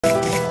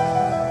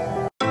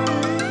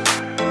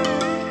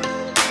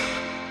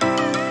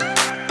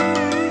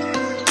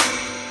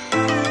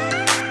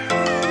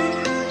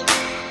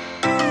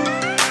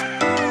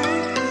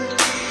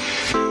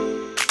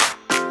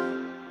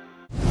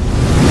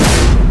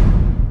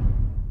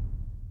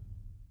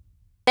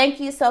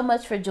Thank you so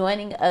much for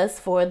joining us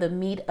for the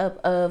meetup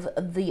of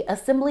the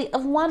Assembly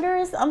of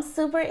Wanderers. I'm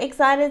super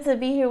excited to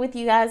be here with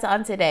you guys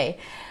on today.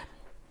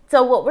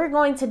 So what we're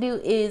going to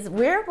do is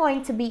we're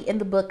going to be in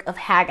the book of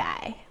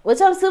Haggai, which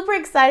I'm super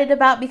excited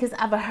about because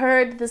I've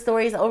heard the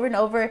stories over and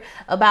over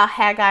about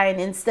Haggai, and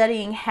in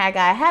studying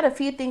Haggai, I had a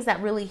few things that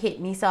really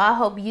hit me. So I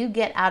hope you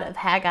get out of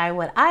Haggai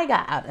what I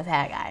got out of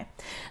Haggai.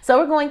 So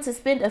we're going to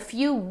spend a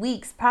few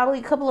weeks, probably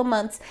a couple of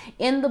months,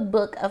 in the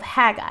book of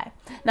Haggai.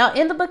 Now,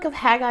 in the book of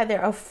Haggai,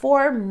 there are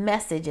 4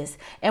 messages,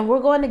 and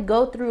we're going to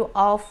go through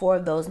all 4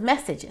 of those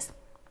messages.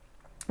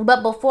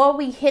 But before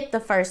we hit the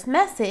first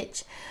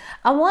message,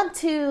 I want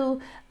to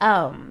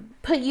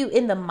put you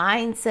in the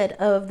mindset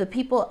of the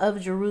people of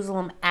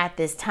Jerusalem at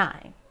this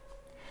time.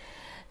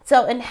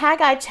 So in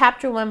Haggai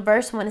chapter 1,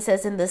 verse 1, it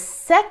says, in the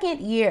 2nd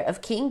year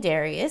of King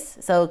Darius,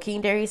 so King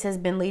Darius has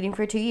been leading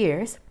for 2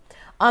 years,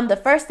 on the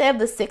 1st day of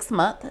the 6th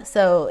month,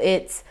 so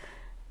it's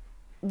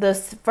the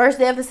 1st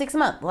day of the 6th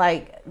month,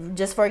 like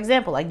just for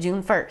example, like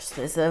June 1st,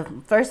 it's the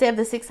 1st day of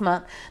the 6th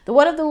month, the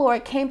word of the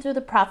Lord came through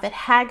the prophet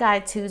Haggai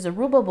to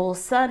Zerubbabel,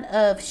 son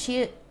of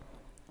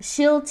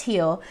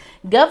Shealtiel,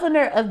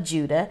 governor of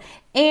Judah,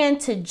 and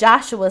to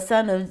Joshua,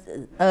 son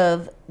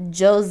of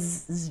Jozadak,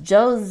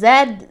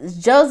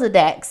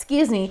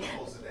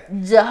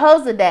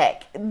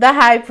 Jehozadak, the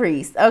high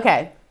priest.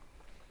 Okay.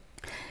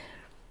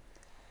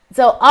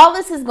 So all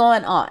this is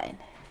going on,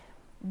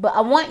 but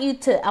I want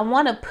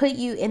to put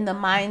you in the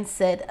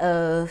mindset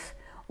of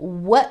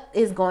what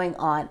is going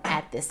on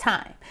at this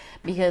time,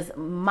 because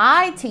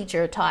my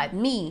teacher taught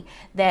me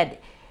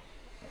that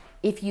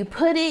if you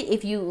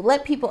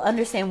let people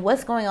understand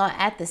what's going on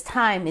at this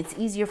time, it's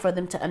easier for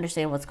them to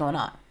understand what's going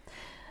on.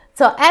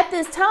 So at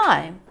this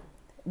time,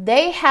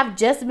 they have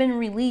just been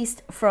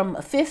released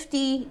from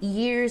 50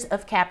 years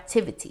of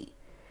captivity.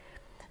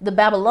 The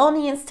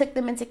Babylonians took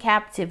them into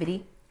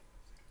captivity,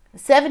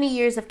 70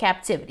 years of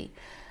captivity.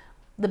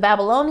 The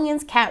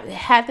Babylonians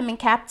had them in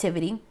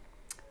captivity.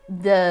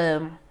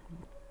 The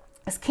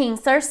King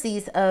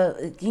Xerxes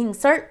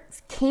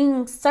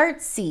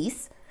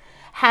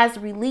has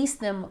released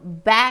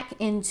them back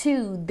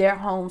into their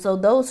home. So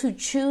those who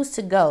choose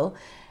to go,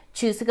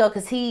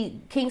 because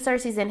King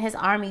Xerxes and his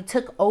army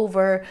took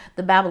over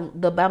the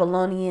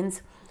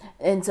Babylonians,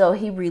 and so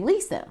he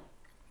released them.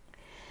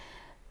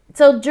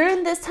 So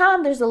during this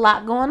time, there's a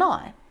lot going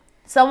on.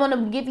 So I want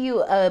to give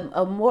you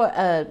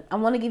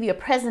a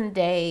present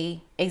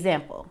day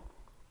example.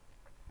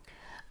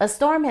 A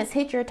storm has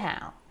hit your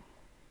town,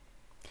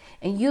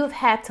 and you have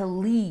had to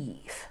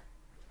leave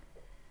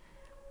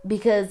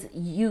because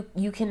you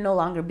can no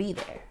longer be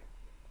there.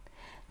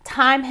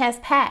 Time has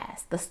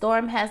passed. The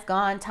storm has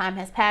gone. Time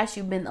has passed.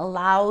 You've been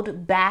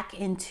allowed back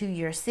into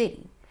your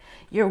city.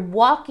 You're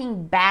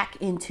walking back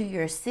into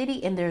your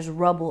city, and there's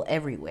rubble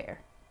everywhere.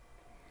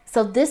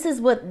 So this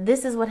is what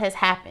has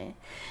happened.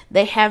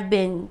 They have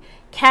been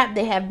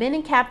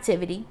in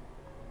captivity.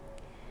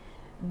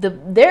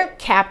 Their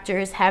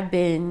captors have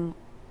been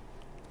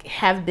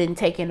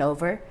taken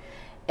over,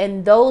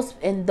 and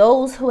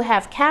those who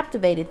have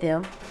captivated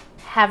them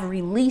have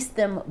released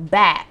them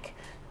back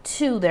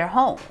to their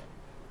home.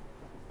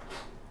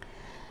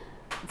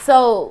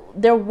 So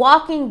they're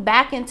walking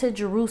back into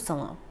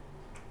Jerusalem.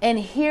 And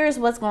here's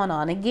what's going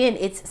on. Again,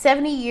 it's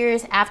 70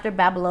 years after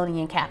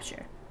Babylonian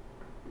capture.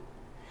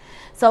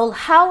 So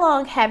how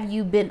long have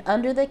you been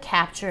under the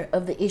capture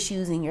of the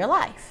issues in your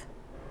life?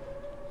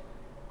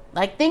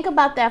 Like, think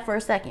about that for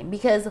a second,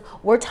 because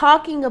we're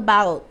talking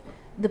about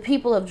the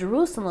people of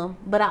Jerusalem,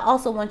 but I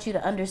also want you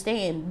to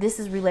understand this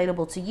is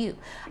relatable to you.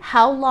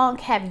 How long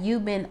have you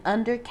been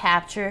under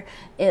capture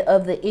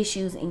of the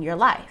issues in your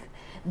life?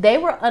 They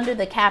were under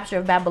the capture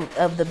of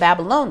the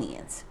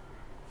Babylonians,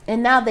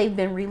 and now they've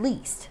been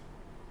released.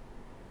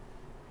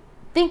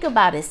 Think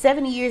about it,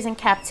 70 years in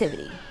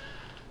captivity.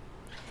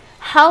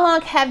 How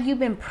long have you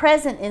been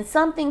present in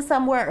something,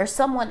 somewhere, or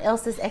someone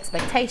else's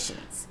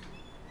expectations?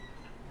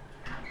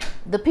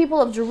 The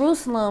people of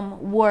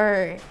Jerusalem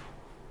were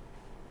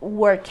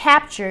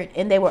captured,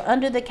 and they were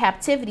under the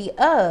captivity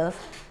of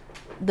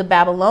the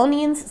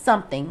Babylonians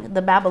something,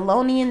 the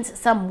Babylonians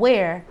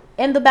somewhere,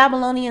 and the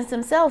Babylonians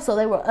themselves. So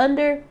they were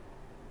under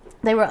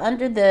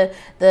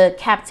the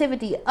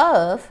captivity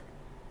of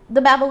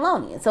the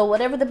Babylonians. So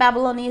whatever the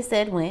Babylonians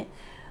said went.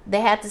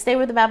 They had to stay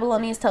where the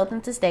Babylonians told them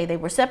to stay. They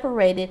were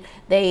separated.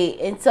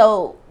 And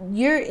so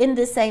you're in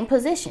the same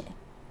position.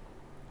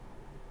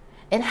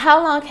 And how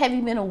long have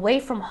you been away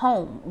from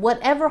home?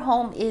 Whatever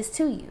home is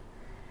to you.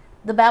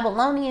 The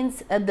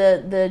Babylonians,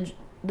 the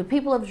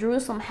people of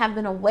Jerusalem have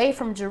been away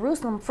from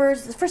Jerusalem for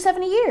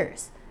 70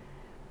 years.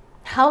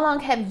 How long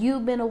have you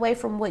been away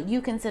from what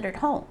you considered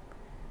home?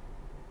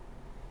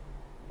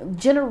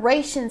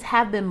 Generations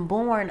have been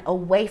born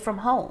away from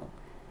home.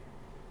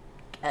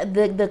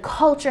 The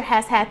culture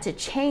has had to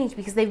change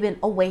because they've been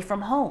away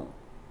from home.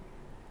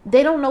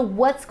 They don't know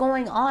what's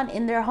going on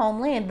in their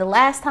homeland. The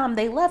last time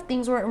they left,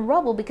 things were in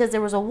rubble because there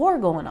was a war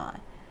going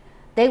on.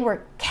 They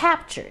were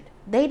captured.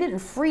 They didn't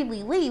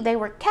freely leave. They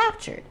were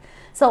captured.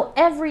 So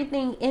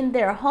everything in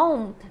their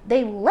home,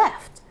 they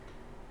left.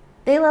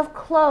 They left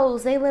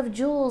clothes, they left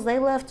jewels, they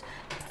left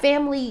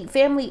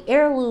family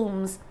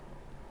heirlooms,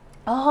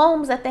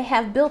 homes that they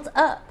have built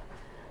up.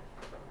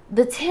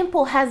 The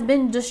temple has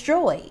been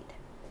destroyed.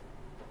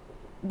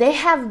 They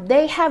have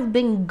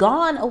been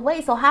gone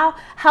away. So how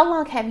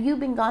long have you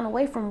been gone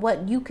away from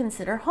what you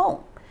consider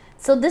home?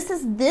 So this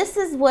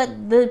is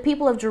what the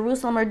people of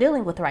Jerusalem are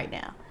dealing with right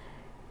now.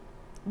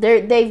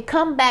 They've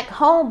come back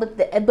home,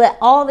 but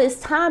all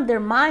this time their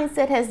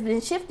mindset has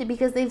been shifted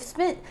because they've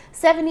spent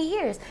 70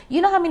 years.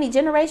 You know how many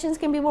generations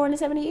can be born in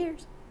 70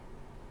 years?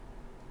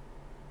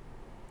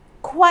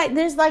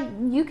 There's like,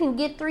 you can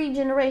get 3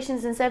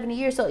 generations in 70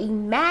 years. So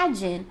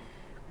imagine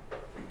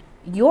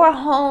your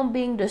home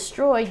being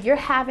destroyed, you're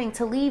having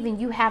to leave, and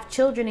you have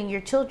children, and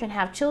your children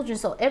have children.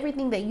 So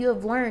everything that you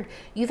have learned,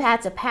 you've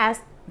had to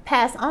pass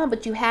on,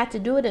 but you had to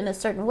do it in a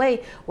certain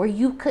way where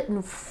you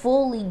couldn't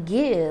fully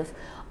give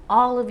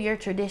all of your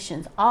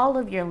traditions, all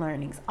of your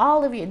learnings,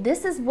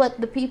 this is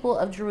what the people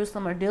of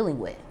Jerusalem are dealing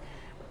with.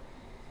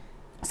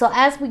 So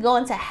as we go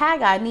into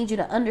Haggai, I need you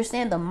to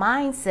understand the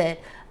mindset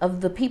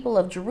of the people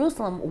of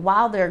Jerusalem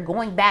while they're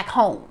going back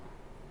home.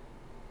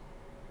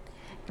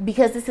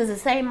 Because this is the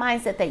same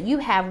mindset that you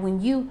have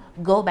when you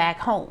go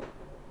back home.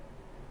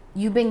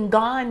 You've been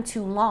gone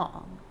too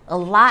long. A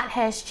lot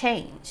has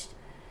changed.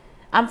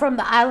 I'm from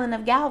the island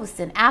of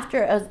Galveston.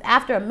 After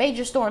a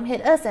major storm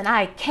hit us and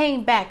I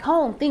came back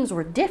home, things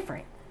were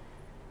different.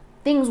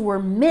 Things were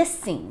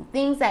missing.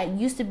 Things that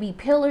used to be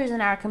pillars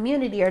in our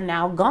community are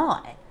now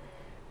gone.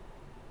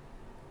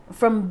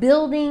 From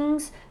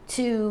buildings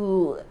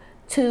to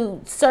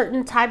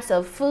certain types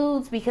of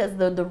foods, because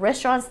the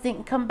restaurants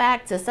didn't come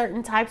back, to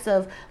certain types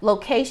of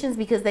locations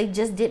because they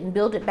just didn't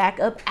build it back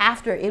up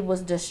after it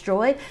was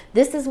destroyed.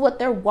 This is what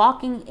they're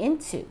walking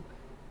into.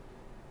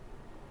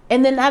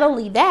 And then not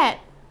only that,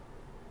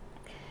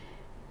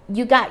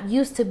 you got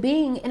used to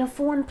being in a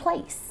foreign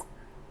place.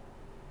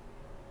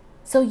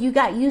 So you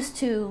got used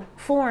to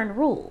foreign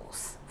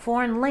rules,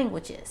 foreign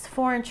languages,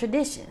 foreign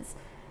traditions.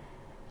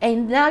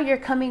 And now you're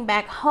coming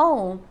back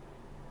home,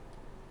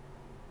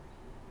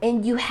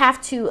 and you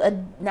have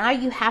to now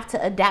you have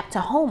to adapt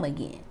to home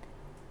again,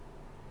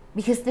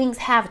 because things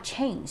have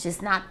changed.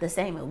 It's not the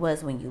same it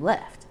was when you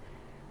left.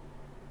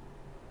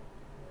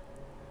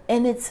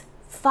 And it's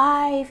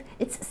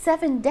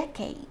 7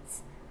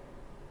 decades.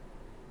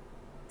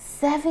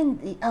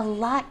 A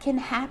lot can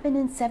happen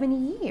in 70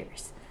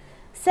 years.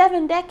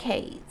 7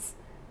 decades.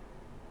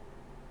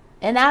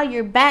 And now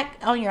you're back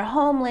on your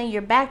homeland,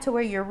 you're back to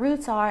where your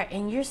roots are,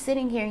 and you're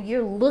sitting here and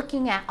you're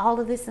looking at all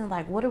of this and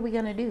like, what are we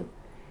going to do?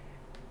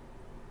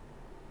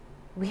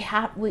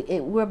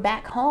 We're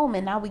back home,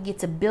 and now we get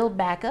to build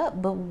back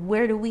up, but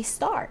where do we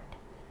start?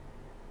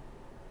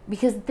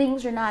 Because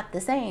things are not the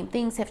same.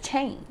 Things have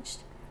changed.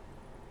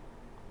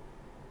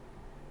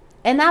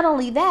 And not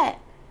only that,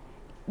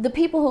 the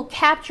people who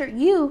captured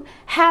you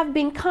have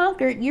been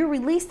conquered. You're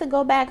released to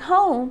go back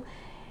home.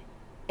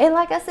 And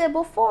like I said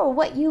before,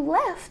 what you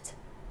left,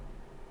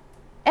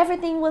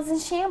 everything was in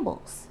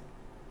shambles.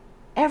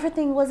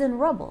 Everything was in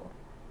rubble.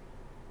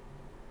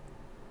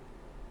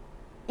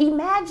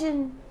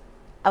 Imagine,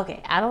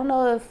 okay, I don't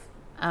know if,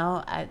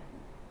 I'm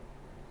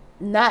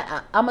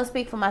going to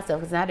speak for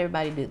myself because not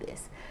everybody do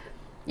this.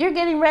 You're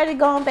getting ready to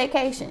go on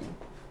vacation.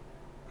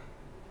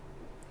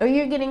 Or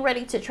you're getting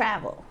ready to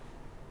travel.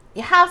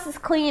 Your house is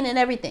clean and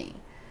everything.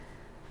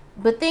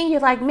 But then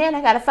you're like, man,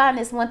 I got to find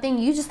this one thing.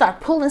 You just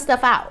start pulling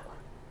stuff out.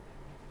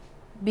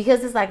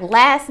 Because it's like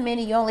last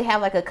minute, you only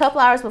have like a couple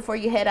hours before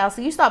you head out.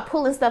 So you start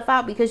pulling stuff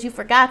out because you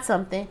forgot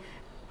something.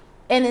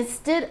 And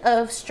instead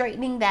of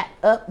straightening that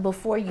up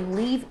before you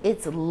leave,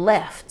 it's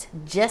left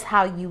just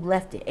how you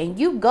left it. And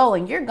you go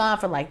and you're gone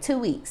for like 2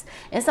 weeks.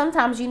 And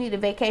sometimes you need a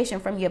vacation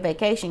from your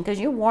vacation because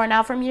you're worn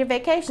out from your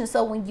vacation.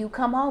 So when you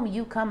come home,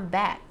 you come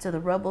back to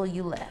the rubble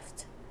you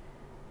left.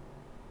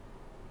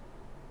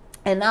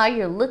 And now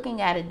you're looking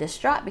at it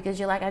distraught because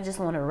you're like, I just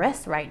want to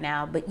rest right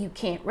now. But you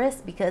can't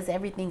rest because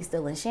everything's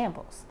still in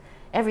shambles.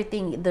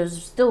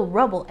 There's still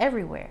rubble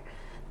everywhere.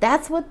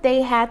 That's what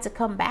they had to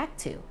come back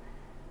to.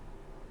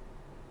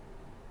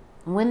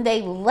 When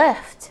they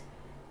left,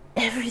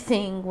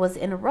 everything was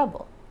in a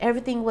rubble.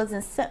 Everything was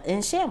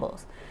in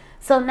shambles.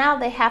 So now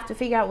they have to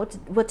figure out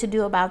what to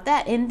do about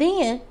that. And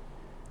then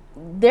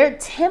their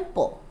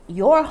temple,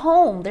 your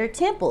home, their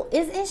temple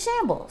is in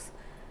shambles.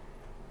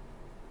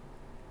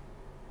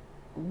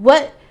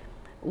 What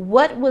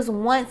was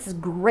once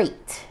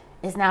great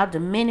is now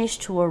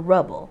diminished to a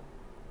rubble.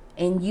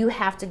 And you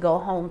have to go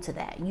home to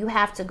that. You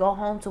have to go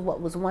home to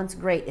what was once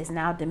great is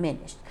now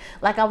diminished.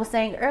 Like I was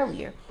saying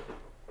earlier,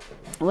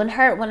 when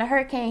a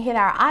hurricane hit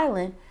our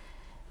island,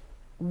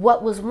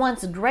 what was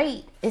once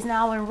great is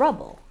now in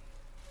rubble.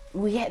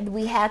 We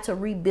had to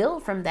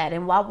rebuild from that.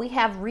 And while we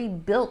have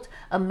rebuilt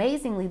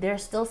amazingly,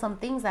 there's still some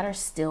things that are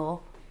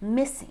still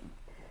missing.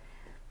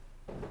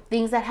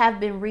 Things that have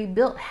been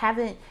rebuilt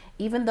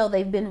even though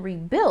they've been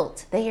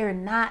rebuilt, they are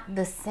not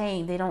the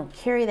same. They don't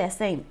carry that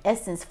same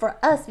essence for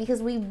us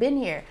because we've been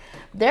here.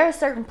 There are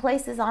certain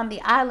places on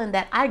the island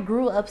that I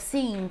grew up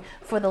seeing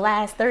for the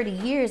last 30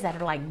 years that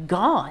are like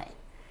gone.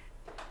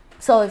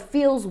 So it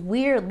feels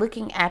weird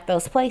looking at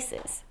those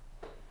places.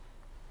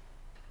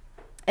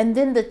 And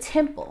then the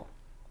temple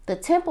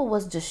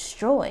was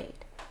destroyed.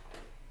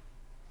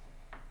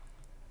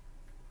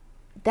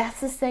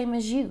 That's the same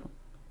as you.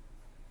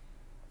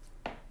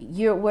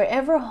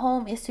 Wherever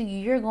home is to you,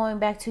 you're going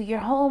back to.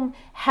 Your home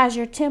has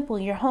your temple.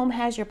 Your home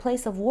has your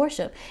place of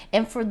worship.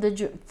 And for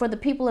the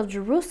people of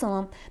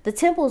Jerusalem, the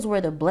temple is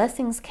where the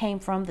blessings came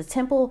from. The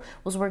temple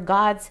was where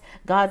God's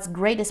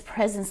greatest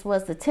presence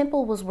was. The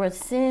temple was where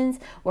sins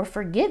were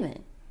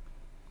forgiven.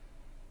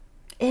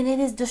 And it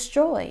is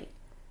destroyed.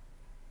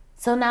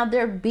 So now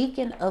their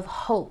beacon of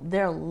hope,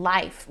 their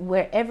life,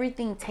 where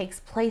everything takes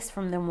place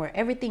from them, where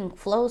everything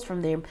flows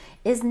from them,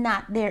 is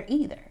not there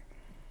either.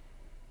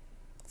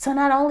 So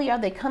not only are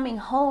they coming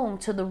home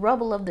to the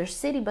rubble of their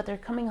city, but they're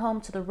coming home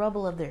to the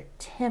rubble of their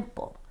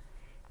temple.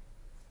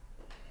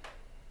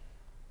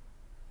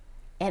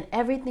 And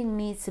everything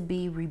needs to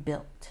be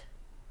rebuilt.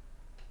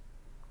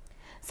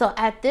 So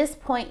at this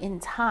point in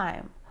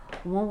time,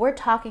 when we're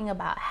talking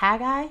about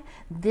Haggai,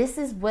 this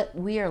is what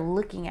we are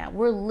looking at.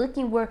 We're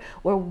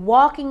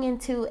walking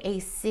into a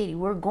city.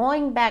 We're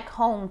going back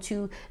home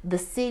to the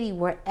city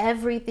where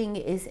everything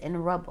is in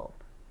rubble.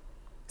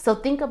 So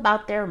think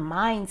about their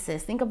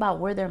mindsets. Think about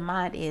where their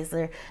mind is.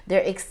 They're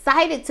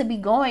excited to be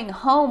going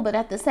home, but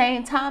at the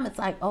same time, it's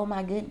like, oh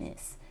my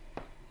goodness.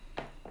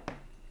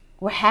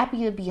 We're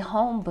happy to be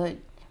home, but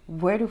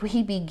where do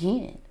we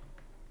begin?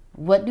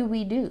 What do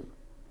we do?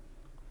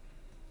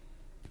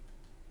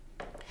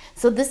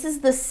 So this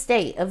is the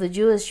state of the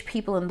Jewish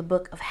people in the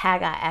book of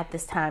Haggai at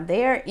this time.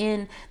 They are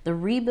in the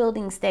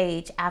rebuilding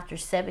stage after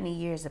 70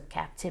 years of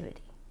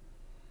captivity.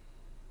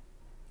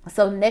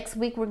 So next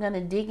week, we're going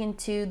to dig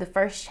into the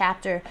first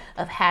chapter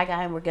of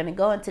Haggai, and we're going to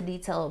go into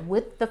detail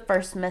with the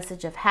first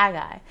message of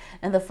Haggai.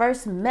 And the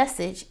first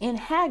message of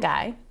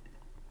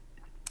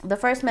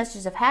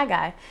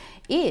Haggai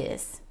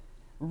is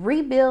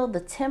rebuild the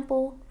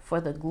temple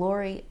for the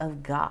glory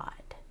of God.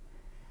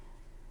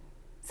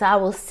 So I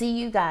will see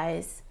you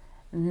guys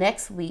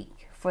next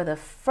week for the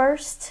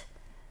first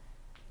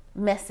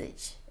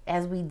message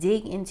as we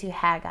dig into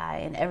Haggai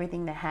and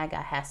everything that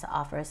Haggai has to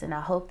offer us. And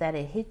I hope that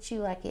it hits you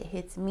like it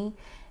hits me.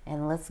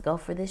 And let's go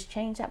for this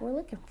change that we're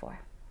looking for.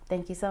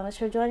 Thank you so much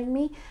for joining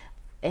me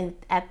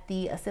at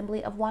the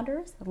Assembly of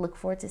Wanderers. I look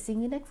forward to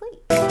seeing you next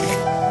week.